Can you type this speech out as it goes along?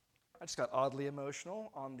I just got oddly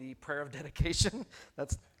emotional on the prayer of dedication.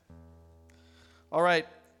 That's all right.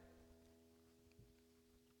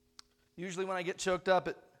 Usually when I get choked up,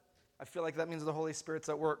 I feel like that means the Holy Spirit's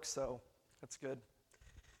at work, so that's good.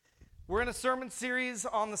 We're in a sermon series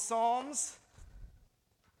on the Psalms,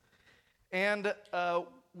 and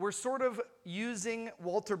we're sort of using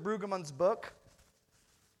Walter Brueggemann's book,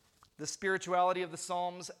 The Spirituality of the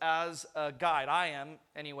Psalms, as a guide. I am,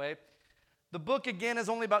 anyway. The book, again, is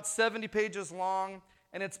only about 70 pages long,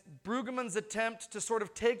 and it's Brueggemann's attempt to sort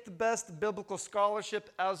of take the best biblical scholarship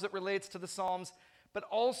as it relates to the Psalms, but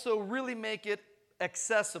also really make it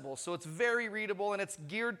accessible. So it's very readable, and it's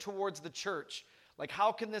geared towards the church. Like,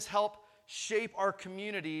 how can this help shape our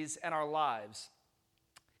communities and our lives?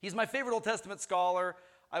 He's my favorite Old Testament scholar.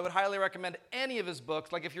 I would highly recommend any of his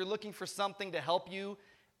books. Like, if you're looking for something to help you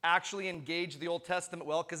actually engage the Old Testament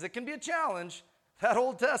well, because it can be a challenge, that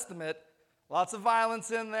Old Testament. Lots of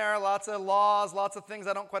violence in there, lots of laws, lots of things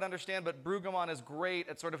I don't quite understand, but Brueggemann is great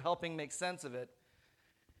at sort of helping make sense of it.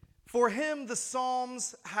 For him, the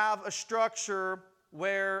Psalms have a structure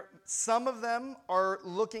where some of them are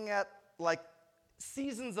looking at like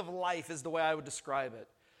seasons of life is the way I would describe it.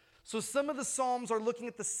 So some of the Psalms are looking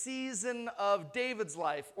at the season of David's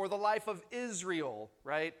life or the life of Israel,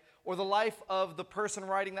 right? Or the life of the person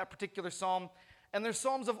writing that particular psalm. And they're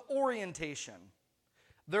Psalms of orientation.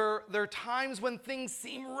 There are times when things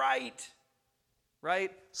seem right?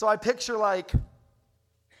 So I picture like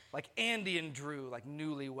Andy and Drew, like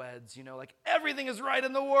newlyweds, like everything is right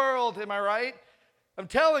in the world, am I right? I'm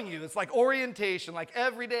telling you, it's like orientation, like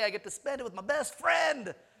every day I get to spend it with my best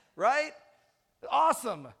friend, right?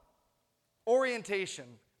 Awesome. Orientation.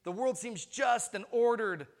 The world seems just and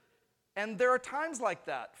ordered, and there are times like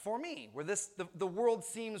that for me, where the world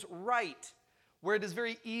seems right, where it is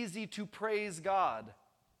very easy to praise God.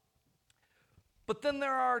 But then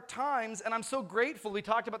there are times, and I'm so grateful, we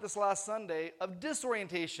talked about this last Sunday, of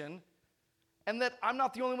disorientation, and that I'm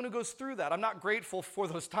not the only one who goes through that. I'm not grateful for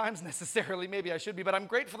those times necessarily, maybe I should be, but I'm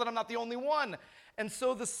grateful that I'm not the only one. And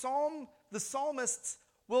so the psalmists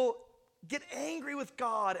will get angry with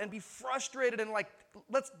God and be frustrated and like,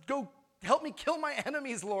 let's go, help me kill my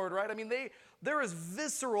enemies, Lord, right? I mean, there is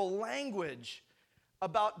visceral language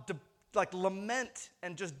about like lament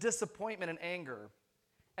and just disappointment and anger.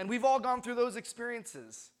 And we've all gone through those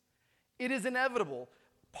experiences. It is inevitable.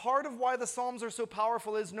 Part of why the Psalms are so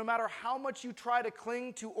powerful is no matter how much you try to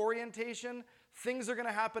cling to orientation, things are going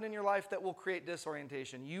to happen in your life that will create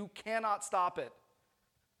disorientation. You cannot stop it.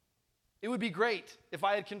 It would be great if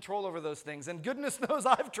I had control over those things. And goodness knows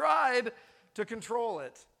I've tried to control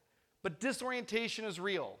it. But disorientation is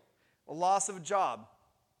real. A loss of a job,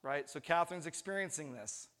 right? So Catherine's experiencing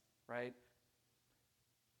this, right?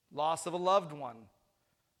 Loss of a loved one.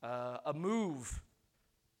 A move,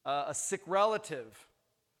 a sick relative,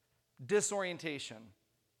 disorientation.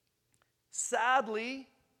 Sadly,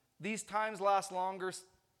 these times last longer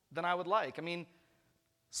than I would like. I mean,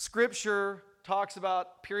 Scripture talks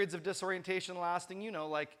about periods of disorientation lasting,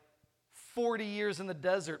 like 40 years in the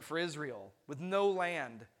desert for Israel with no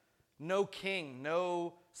land, no king,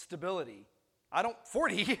 no stability.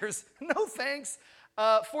 40 years, no thanks.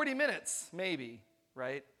 40 minutes, maybe,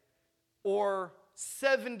 right? Or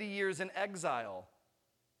 70 years in exile,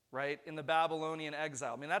 right? In the Babylonian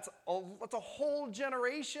exile. I mean, that's a whole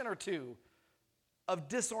generation or two of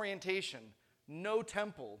disorientation. No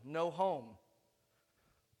temple, no home.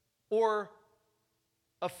 Or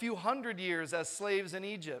a few hundred years as slaves in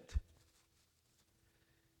Egypt.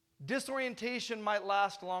 Disorientation might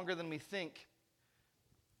last longer than we think.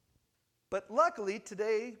 But luckily,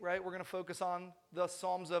 today, right, we're going to focus on the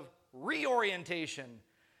Psalms of reorientation.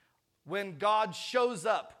 When God shows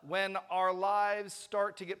up, when our lives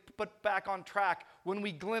start to get put back on track, when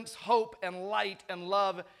we glimpse hope and light and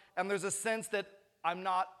love, and there's a sense that I'm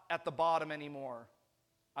not at the bottom anymore.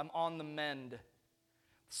 I'm on the mend.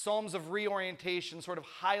 Psalms of reorientation sort of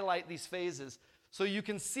highlight these phases. So you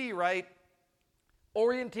can see, right,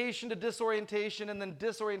 orientation to disorientation and then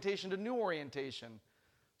disorientation to new orientation.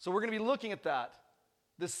 So we're going to be looking at that,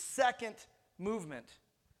 the second movement.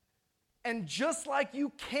 And just like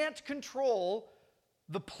you can't control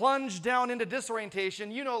the plunge down into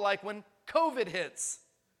disorientation, like when COVID hits.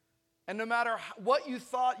 And no matter what you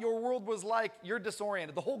thought your world was like, you're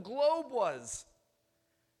disoriented. The whole globe was.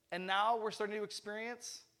 And now we're starting to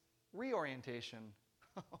experience reorientation.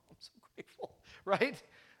 I'm so grateful, right?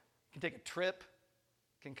 You can take a trip,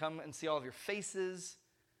 can come and see all of your faces.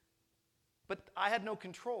 But I had no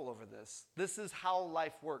control over this. This is how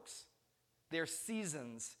life works. They're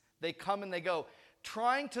seasons. They come and they go.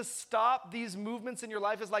 Trying to stop these movements in your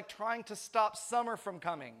life is like trying to stop summer from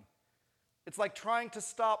coming. It's like trying to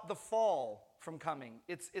stop the fall from coming.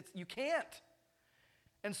 You can't.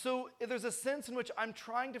 And so there's a sense in which I'm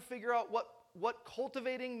trying to figure out what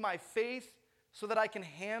cultivating my faith so that I can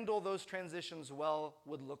handle those transitions well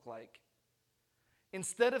would look like.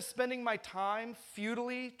 Instead of spending my time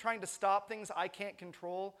futilely trying to stop things I can't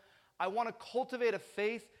control, I want to cultivate a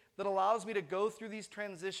faith that allows me to go through these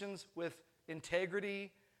transitions with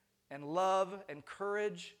integrity and love and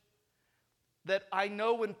courage. That I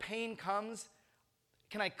know when pain comes,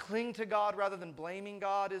 can I cling to God rather than blaming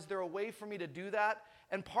God? Is there a way for me to do that?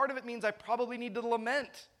 And part of it means I probably need to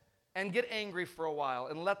lament and get angry for a while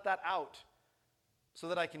and let that out so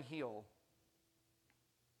that I can heal.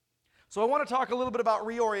 So I want to talk a little bit about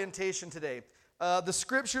reorientation today. The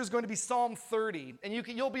scripture is going to be Psalm 30, and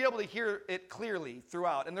you'll be able to hear it clearly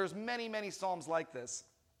throughout. And there's many, many psalms like this.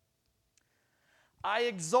 I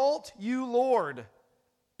exalt you, Lord,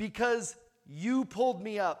 because you pulled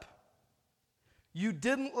me up. You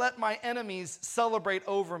didn't let my enemies celebrate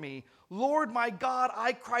over me. Lord, my God,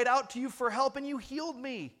 I cried out to you for help, and you healed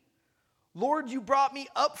me. Lord, you brought me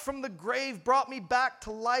up from the grave, brought me back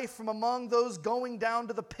to life from among those going down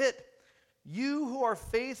to the pit. You who are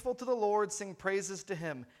faithful to the Lord, sing praises to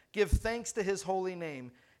him. Give thanks to his holy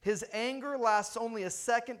name. His anger lasts only a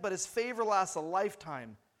second, but his favor lasts a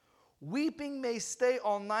lifetime. Weeping may stay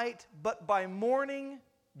all night, but by morning,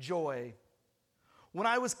 joy. When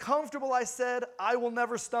I was comfortable, I said, I will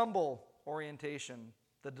never stumble. Orientation,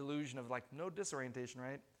 the delusion of no disorientation,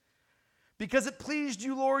 right? Because it pleased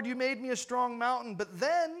you, Lord, you made me a strong mountain, but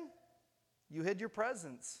then you hid your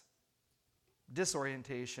presence.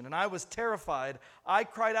 Disorientation. And I was terrified. I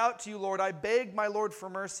cried out to you, Lord. I begged my Lord for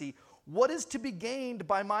mercy. What is to be gained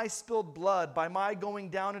by my spilled blood, by my going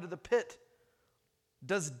down into the pit?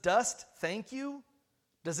 Does dust thank you?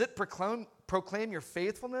 Does it proclaim your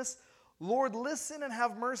faithfulness? Lord, listen and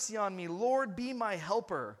have mercy on me. Lord, be my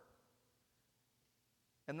helper.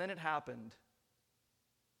 And then it happened.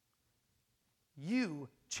 You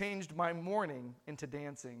changed my mourning into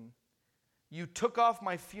dancing. You took off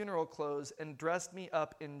my funeral clothes and dressed me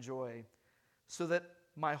up in joy, so that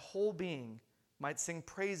my whole being might sing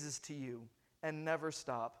praises to you and never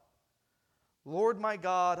stop. Lord my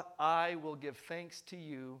God, I will give thanks to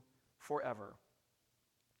you forever.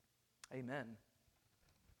 Amen.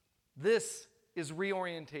 This is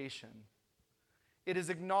reorientation. It is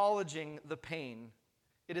acknowledging the pain.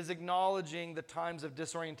 It is acknowledging the times of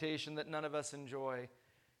disorientation that none of us enjoy.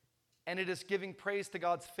 And it is giving praise to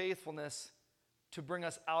God's faithfulness to bring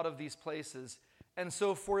us out of these places. And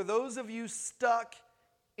so for those of you stuck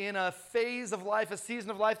in a phase of life, a season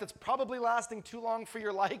of life that's probably lasting too long for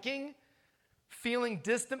your liking, feeling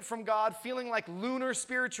distant from God, feeling like lunar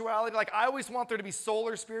spirituality, like I always want there to be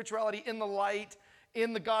solar spirituality in the light,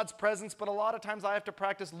 in the God's presence, but a lot of times I have to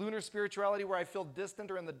practice lunar spirituality where I feel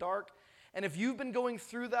distant or in the dark. And if you've been going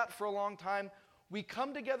through that for a long time, we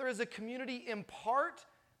come together as a community in part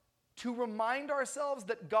to remind ourselves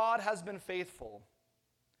that God has been faithful,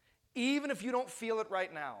 even if you don't feel it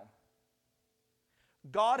right now.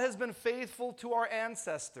 God has been faithful to our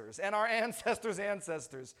ancestors and our ancestors'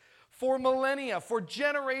 ancestors for millennia, for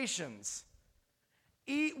generations.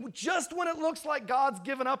 Just when it looks like God's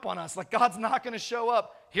given up on us, like God's not going to show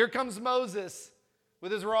up, here comes Moses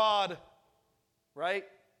with his rod, right?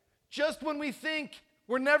 Just when we think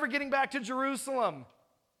we're never getting back to Jerusalem,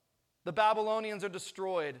 the Babylonians are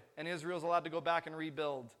destroyed and Israel's allowed to go back and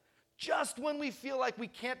rebuild. Just when we feel like we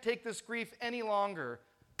can't take this grief any longer,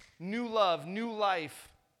 new love, new life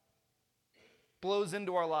blows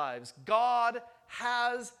into our lives. God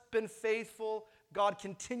has been faithful. God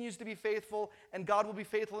continues to be faithful, and God will be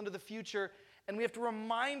faithful into the future. And we have to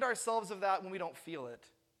remind ourselves of that when we don't feel it.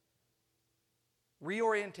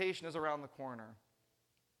 Reorientation is around the corner.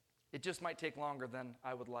 It just might take longer than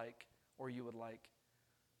I would like or you would like.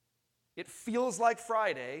 It feels like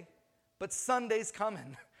Friday, but Sunday's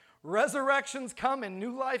coming. Resurrection's coming.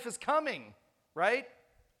 New life is coming, right?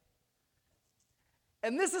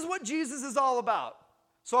 And this is what Jesus is all about.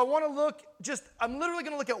 So I want to I'm literally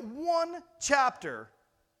going to look at one chapter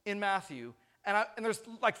in Matthew, and there's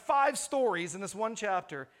like 5 stories in this one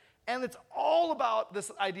chapter, and it's all about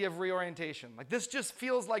this idea of reorientation. Like this just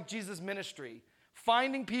feels like Jesus' ministry,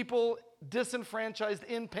 finding people disenfranchised,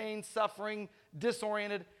 in pain, suffering,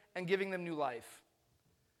 disoriented, and giving them new life.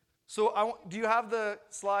 So do you have the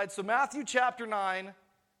slide? So Matthew chapter 9,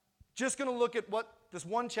 just going to look at this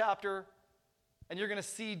one chapter, and you're going to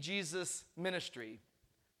see Jesus' ministry.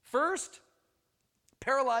 First,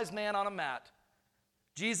 paralyzed man on a mat.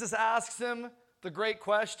 Jesus asks him the great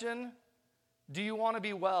question, do you want to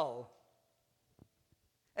be well?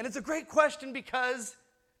 And it's a great question because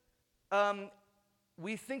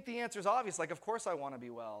we think the answer is obvious, like, of course I want to be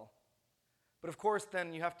well. But of course,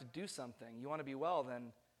 then you have to do something. You want to be well,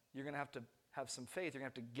 then you're going to have some faith. You're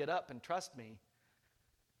going to have to get up and trust me.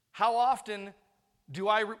 How often do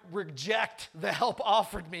I reject the help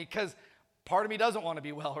offered me? Because part of me doesn't want to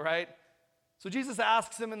be well, right? So Jesus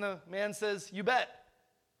asks him, and the man says, you bet.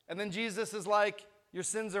 And then Jesus is like, your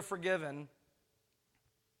sins are forgiven.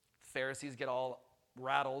 Pharisees get all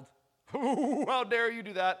rattled. How dare you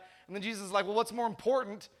do that? And then Jesus is like, well, what's more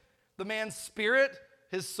important? The man's spirit,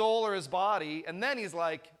 his soul, or his body? And then he's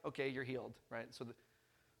like, okay, you're healed, right? So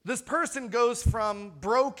this person goes from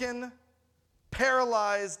broken,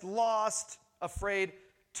 paralyzed, lost, afraid,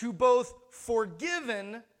 to both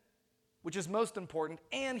forgiven, which is most important,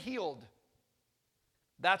 and healed.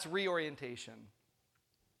 That's reorientation.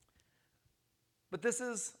 But this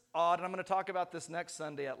is odd, and I'm going to talk about this next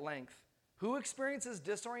Sunday at length. Who experiences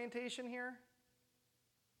disorientation here?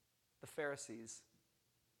 The Pharisees.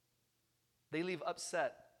 They leave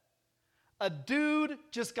upset. A dude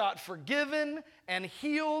just got forgiven and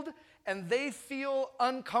healed, and they feel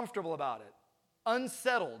uncomfortable about it,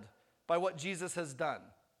 unsettled by what Jesus has done.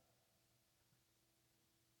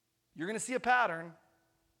 You're going to see a pattern.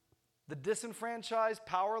 The disenfranchised,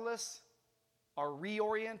 powerless are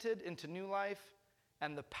reoriented into new life,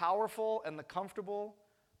 and the powerful and the comfortable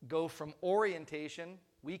go from orientation,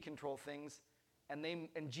 we control things, and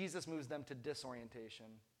Jesus moves them to disorientation.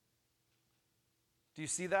 Do you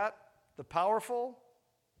see that? The powerful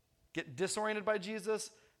get disoriented by Jesus,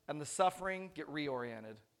 and the suffering get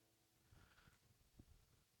reoriented.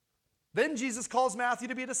 Then Jesus calls Matthew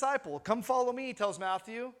to be a disciple. Come follow me, he tells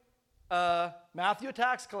Matthew. Matthew, a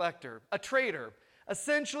tax collector, a traitor,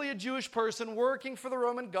 essentially a Jewish person working for the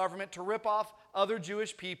Roman government to rip off other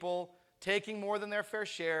Jewish people, taking more than their fair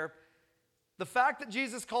share. The fact that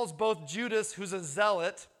Jesus calls both Judas, who's a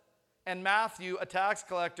zealot, and Matthew, a tax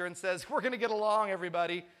collector, and says, we're going to get along,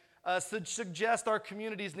 everybody, suggests our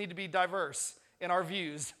communities need to be diverse in our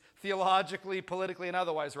views, theologically, politically, and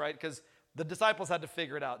otherwise, right? Because the disciples had to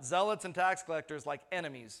figure it out. Zealots and tax collectors like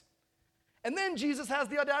enemies. And then Jesus has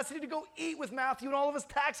the audacity to go eat with Matthew and all of his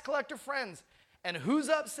tax collector friends. And who's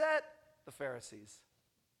upset? The Pharisees.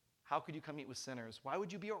 How could you come eat with sinners? Why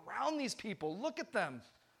would you be around these people? Look at them.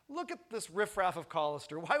 Look at this riffraff of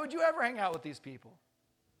Collister. Why would you ever hang out with these people?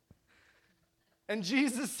 And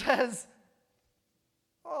Jesus says,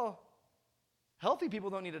 oh, healthy people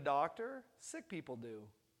don't need a doctor. Sick people do.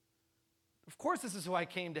 Of course, this is who I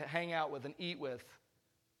came to hang out with and eat with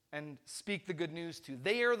and speak the good news to.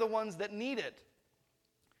 They are the ones that need it.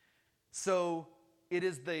 So it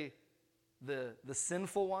is the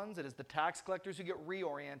sinful ones. It is the tax collectors who get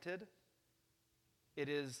reoriented. It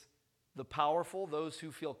is the powerful, those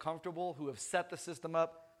who feel comfortable, who have set the system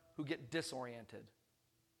up, who get disoriented.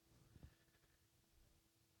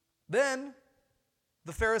 Then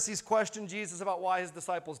the Pharisees question Jesus about why his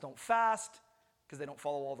disciples don't fast, because they don't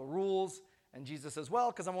follow all the rules. And Jesus says,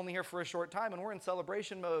 well, because I'm only here for a short time, and we're in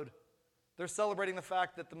celebration mode. They're celebrating the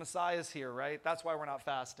fact that the Messiah is here, right? That's why we're not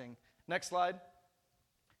fasting. Next slide.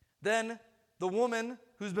 Then the woman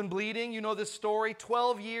who's been bleeding, you know this story,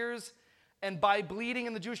 12 years, and by bleeding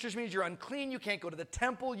in the Jewish tradition means you're unclean, you can't go to the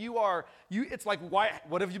temple, it's like, why?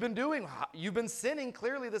 What have you been doing? You've been sinning,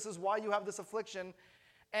 clearly this is why you have this affliction.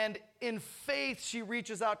 And in faith, she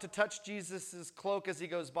reaches out to touch Jesus' cloak as he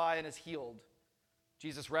goes by and is healed.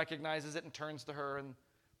 Jesus recognizes it and turns to her and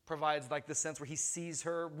provides like this sense where he sees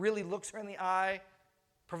her, really looks her in the eye,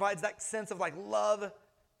 provides that sense of like love.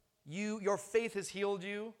 Your faith has healed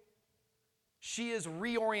you. She is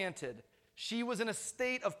reoriented. She was in a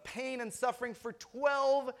state of pain and suffering for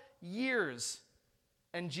 12 years.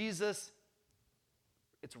 And Jesus,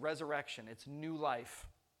 it's resurrection, it's new life.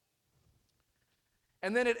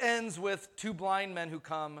 And then it ends with two blind men who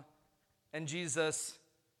come, and Jesus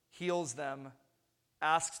heals them,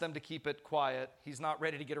 asks them to keep it quiet. He's not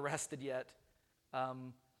ready to get arrested yet.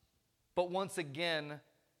 But once again,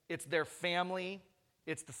 it's their family,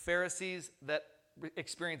 it's the Pharisees that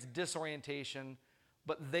experience disorientation,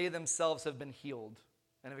 but they themselves have been healed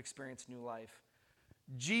and have experienced new life.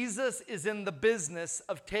 Jesus is in the business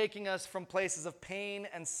of taking us from places of pain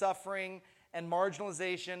and suffering and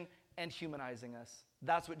marginalization and humanizing us.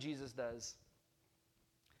 That's what Jesus does.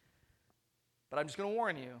 But I'm just going to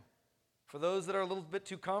warn you, for those that are a little bit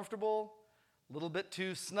too comfortable, a little bit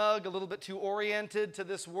too snug, a little bit too oriented to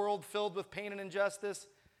this world filled with pain and injustice,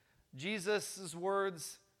 Jesus'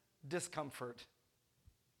 words discomfort.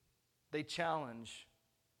 They challenge.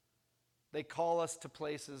 They call us to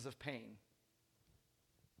places of pain.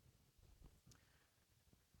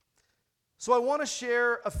 So I want to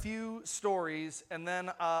share a few stories, and then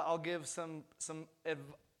I'll give some at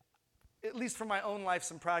least from my own life,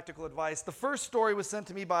 some practical advice. The first story was sent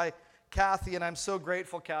to me by Kathy, and I'm so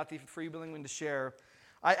grateful, Kathy, for you being willing to share.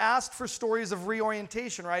 I asked for stories of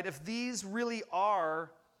reorientation, right? If these really are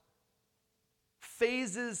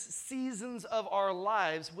phases, seasons of our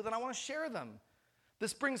lives, well, then I want to share them.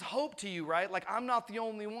 This brings hope to you, right? Like, I'm not the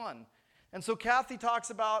only one. And so Kathy talks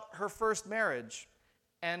about her first marriage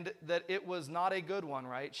and that it was not a good one,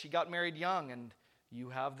 right? She got married young, and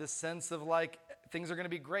you have this sense of like, things are going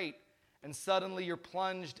to be great. And suddenly you're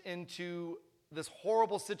plunged into this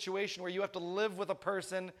horrible situation where you have to live with a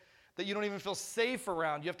person that you don't even feel safe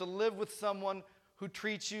around. You have to live with someone who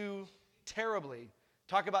treats you terribly.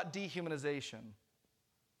 Talk about dehumanization.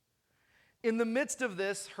 In the midst of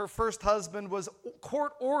this, her first husband was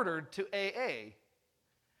court-ordered to AA.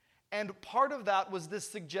 And part of that was this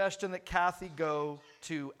suggestion that Kathy go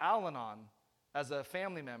to Al-Anon as a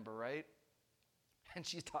family member, right? And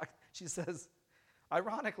she says,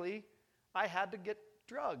 ironically, I had to get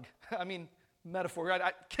drugged. I mean, metaphor, right?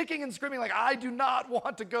 Kicking and screaming like, I do not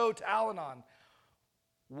want to go to Al-Anon.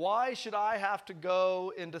 Why should I have to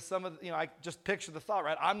go into some of the, I just picture the thought,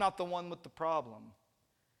 right? I'm not the one with the problem.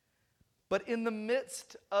 But in the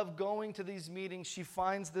midst of going to these meetings, she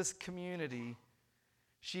finds this community.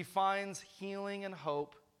 She finds healing and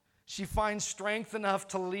hope. She finds strength enough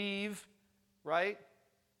to leave, right?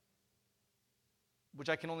 Which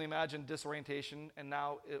I can only imagine disorientation, and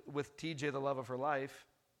now with TJ, the love of her life,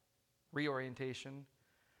 reorientation.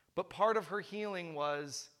 But part of her healing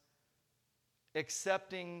was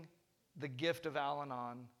accepting the gift of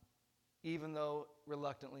Al-Anon, even though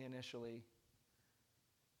reluctantly initially.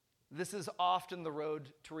 This is often the road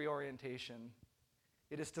to reorientation.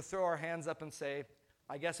 It is to throw our hands up and say,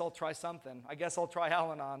 I guess I'll try something. I guess I'll try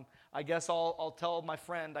Al-Anon. I guess I'll tell my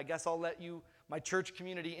friend. I guess I'll let you, my church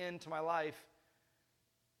community, into my life.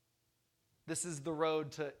 This is the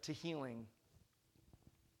road to healing.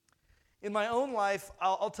 In my own life,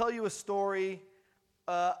 I'll tell you a story.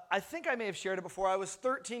 I think I may have shared it before. I was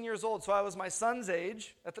 13 years old, so I was my son's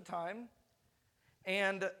age at the time.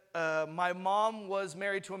 And my mom was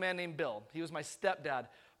married to a man named Bill. He was my stepdad.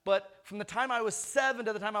 But from the time I was 7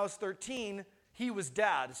 to the time I was 13, he was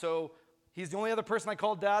dad. So he's the only other person I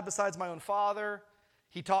called dad besides my own father.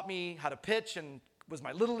 He taught me how to pitch and was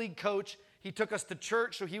my little league coach. He took us to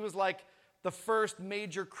church, so he was like the first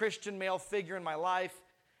major Christian male figure in my life.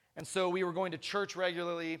 And so we were going to church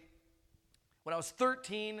regularly. When I was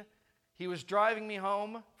 13, he was driving me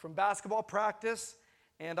home from basketball practice.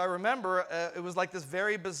 And I remember it was like this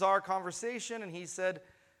very bizarre conversation. And he said,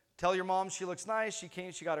 tell your mom she looks nice.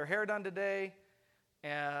 She got her hair done today.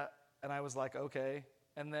 And I was like, okay.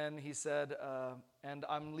 And then he said, and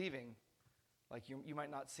I'm leaving. Like, you might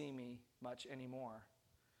not see me much anymore.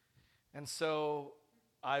 And so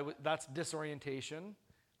that's disorientation.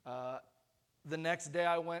 The next day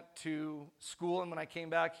I went to school, and when I came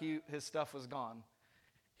back, his stuff was gone.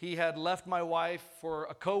 He had left my wife for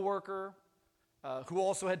a coworker who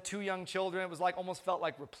also had 2 young children. It was like almost felt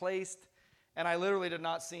like replaced, and I literally did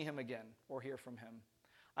not see him again or hear from him.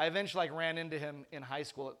 I eventually ran into him in high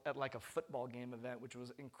school at like a football game event, which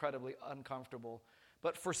was incredibly uncomfortable.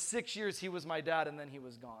 But for 6 years, he was my dad, and then he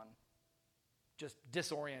was gone, just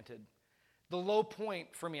disoriented. The low point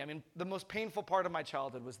for me, the most painful part of my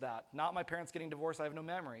childhood was that. Not my parents getting divorced, I have no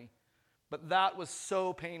memory. But that was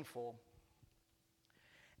so painful.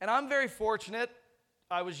 And I'm very fortunate.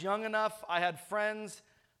 I was young enough. I had friends.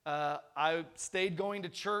 I stayed going to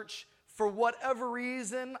church. For whatever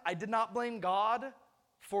reason, I did not blame God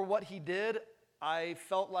for what he did. I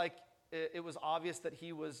felt like it was obvious that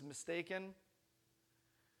he was mistaken.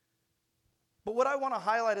 But what I want to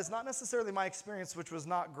highlight is not necessarily my experience, which was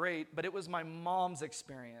not great, but it was my mom's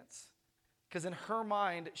experience. Because in her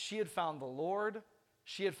mind, she had found the Lord.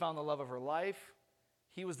 She had found the love of her life.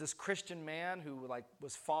 He was this Christian man who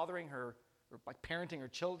was fathering her, or parenting her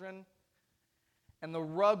children. And the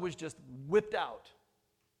rug was just whipped out.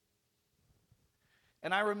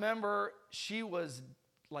 And I remember she was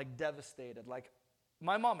devastated.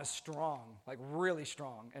 My mom is strong, really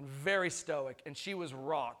strong, and very stoic, and she was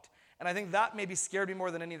rocked. And I think that maybe scared me more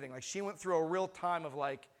than anything. She went through a real time of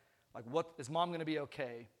what is mom going to be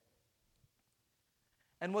okay?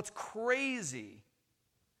 And what's crazy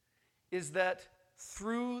is that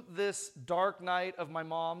through this dark night of my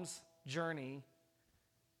mom's journey,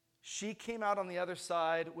 she came out on the other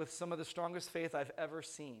side with some of the strongest faith I've ever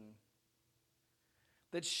seen.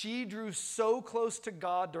 That she drew so close to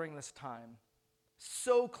God during this time,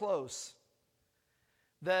 so close,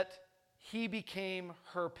 that he became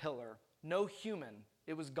her pillar. No human,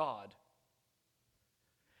 it was God.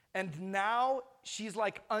 And now she's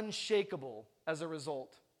like unshakable as a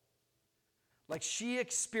result. Like she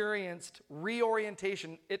experienced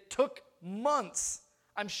reorientation. It took months.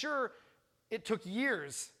 I'm sure it took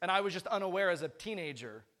years, and I was just unaware as a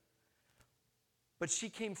teenager. But she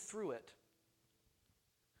came through it.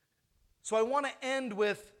 So I want to end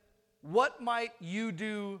with, what might you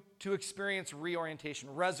do to experience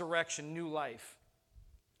reorientation, resurrection, new life?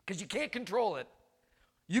 Because you can't control it.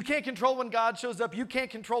 You can't control when God shows up. You can't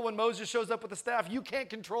control when Moses shows up with the staff. You can't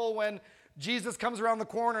control when Jesus comes around the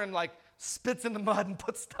corner and like spits in the mud and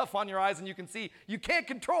puts stuff on your eyes and you can see. You can't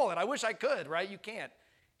control it. I wish I could, right? You can't.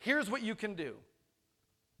 Here's what you can do.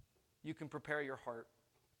 You can prepare your heart,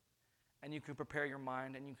 and you can prepare your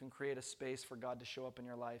mind, and you can create a space for God to show up in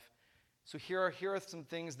your life. So here are some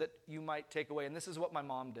things that you might take away, and this is what my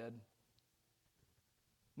mom did.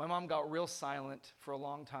 My mom got real silent for a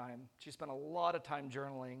long time. She spent a lot of time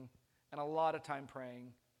journaling and a lot of time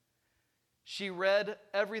praying. She read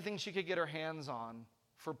everything she could get her hands on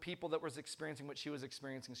for people that was experiencing what she was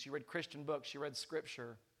experiencing. She read Christian books. She read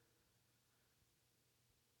scripture.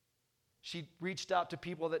 She reached out to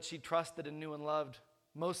people that she trusted and knew and loved,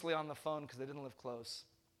 mostly on the phone because they didn't live close.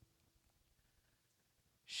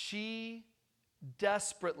 She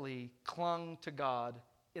desperately clung to God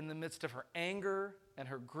in the midst of her anger and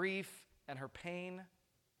her grief and her pain.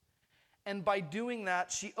 And by doing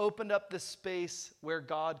that, she opened up this space where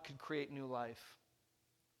God could create new life.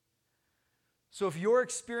 So if you're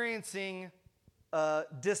experiencing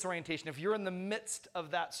disorientation, if you're in the midst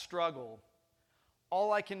of that struggle,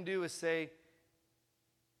 all I can do is say,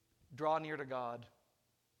 draw near to God.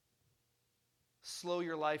 Slow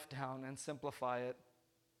your life down and simplify it.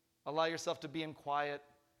 Allow yourself to be in quiet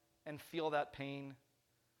and feel that pain.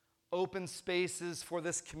 Open spaces for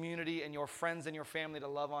this community and your friends and your family to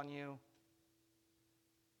love on you.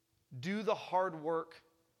 Do the hard work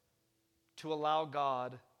to allow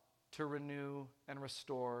God to renew and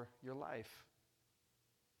restore your life.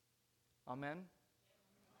 Amen?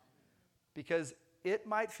 Because it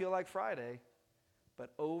might feel like Friday,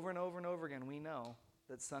 but over and over and over again, we know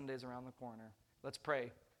that Sunday's around the corner. Let's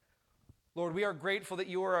pray. Lord, we are grateful that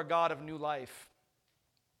you are a God of new life.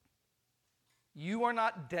 You are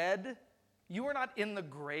not dead. You are not in the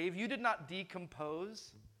grave. You did not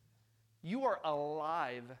decompose. You are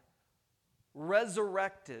alive,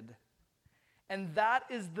 resurrected. And that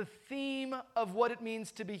is the theme of what it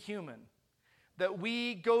means to be human. That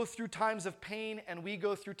we go through times of pain and we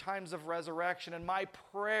go through times of resurrection. And my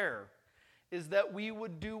prayer is that we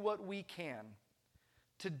would do what we can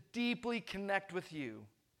to deeply connect with you,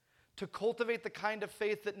 to cultivate the kind of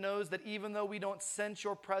faith that knows that even though we don't sense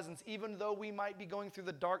your presence, even though we might be going through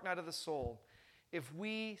the dark night of the soul, if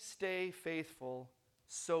we stay faithful,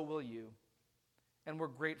 so will you. And we're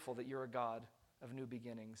grateful that you're a God of new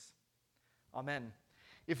beginnings. Amen.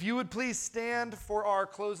 If you would please stand for our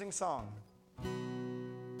closing song.